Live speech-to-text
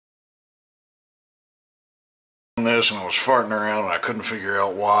this and I was farting around and I couldn't figure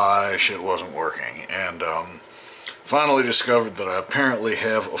out why shit wasn't working. And finally discovered that I apparently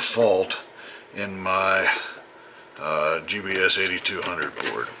have a fault in my GBS 8200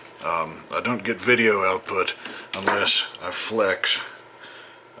 board. I don't get video output unless I flex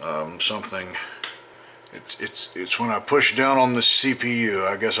something. It's when I push down on the CPU.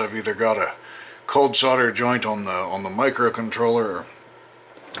 I guess I've either got a cold solder joint on the microcontroller, or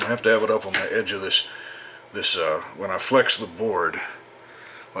I have to have it up on the edge of this when I flex the board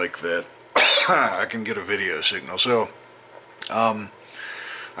like that, I can get a video signal. So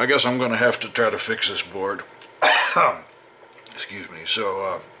I guess I'm gonna have to try to fix this board. Excuse me.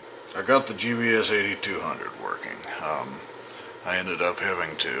 So I got the GBS 8200 working. I ended up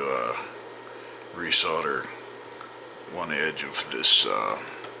having to resolder one edge of this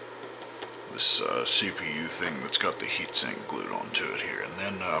CPU thing that's got the heatsink glued onto it here, and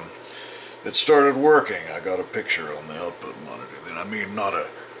then it started working. I got a picture on the output monitor. Then, I mean, not a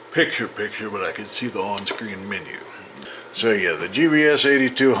picture, but I could see the on-screen menu. So yeah, the GBS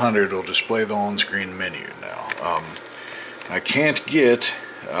 8200 will display the on-screen menu now. I can't get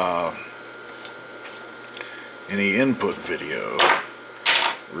any input video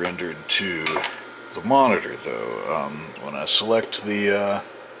rendered to the monitor though. When I select the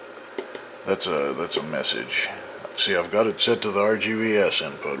that's a message. See, I've got it set to the RGBS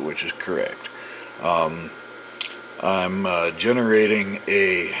input, which is correct. I'm generating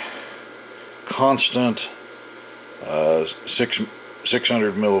a constant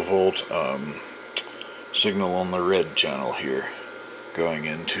 600 millivolt signal on the red channel here, going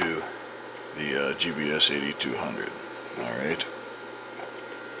into the GBS 8200. Alright.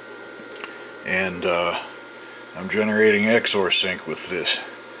 And I'm generating XOR sync with this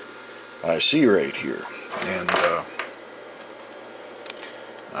IC right here. And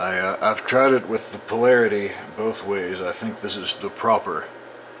I've tried it with the polarity both ways. I think this is the proper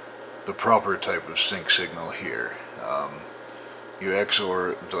type of sync signal here. You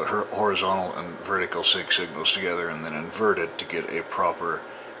XOR the horizontal and vertical sync signals together and then invert it to get a proper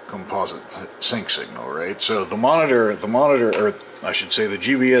composite sync signal, right? So the monitor, or I should say the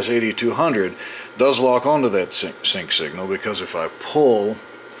GBS 8200 does lock onto that sync signal, because if I pull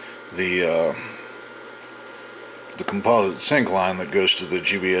the composite sync line that goes to the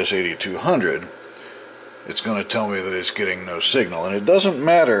GBS 8200, it's going to tell me that it's getting no signal. And it doesn't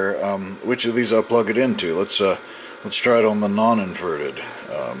matter which of these I plug it into. Let's try it on the non-inverted.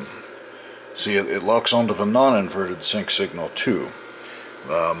 See, it locks onto the non-inverted sync signal too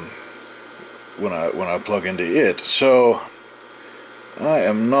when I plug into it. So I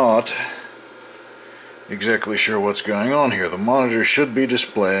am not exactly sure what's going on here. The monitor should be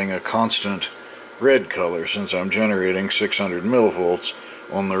displaying a constant red color since I'm generating 600 millivolts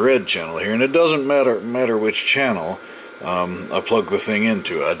on the red channel here, and it doesn't matter which channel I plug the thing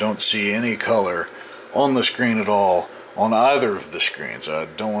into. I don't see any color on the screen at all on either of the screens. I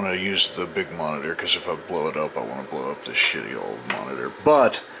don't want to use the big monitor, because if I blow it up, I want to blow up this shitty old monitor.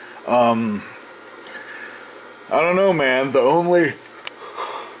 But I don't know, man. The only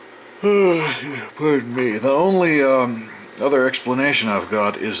pardon me. The only other explanation I've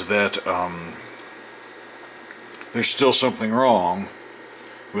got is that there's still something wrong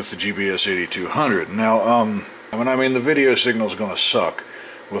with the GBS 8200. Now, I mean, the video signal is going to suck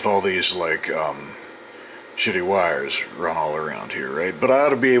with all these, like, shitty wires run all around here, right? But I ought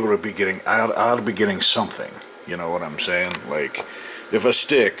to be able to be getting, I ought to be getting something. You know what I'm saying? Like, if I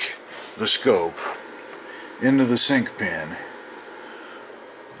stick the scope into the sync pin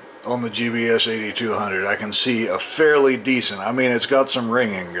on the GBS 8200, I can see a fairly decent, I mean, it's got some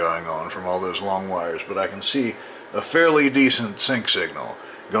ringing going on from all those long wires, but I can see a fairly decent sync signal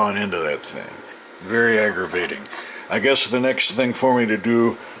going into that thing. Very aggravating. I guess the next thing for me to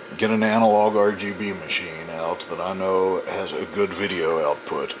do, get an analog RGB machine out that I know has a good video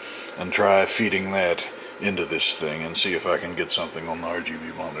output, and try feeding that into this thing and see if I can get something on the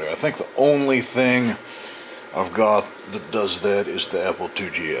RGB monitor. I think the only thing I've got that does that is the Apple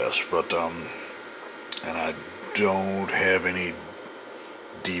IIgs, but and I don't have any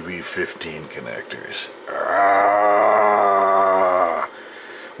DB15 connectors.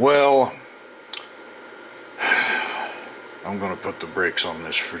 Well, I'm gonna put the brakes on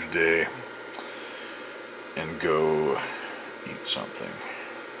this for today and go eat something.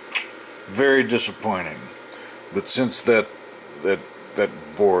 Very disappointing, but since that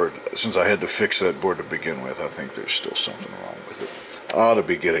board, since I had to fix that board to begin with, I think there's still something wrong with it. I ought to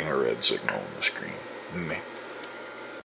be getting a red signal on the screen. Meh.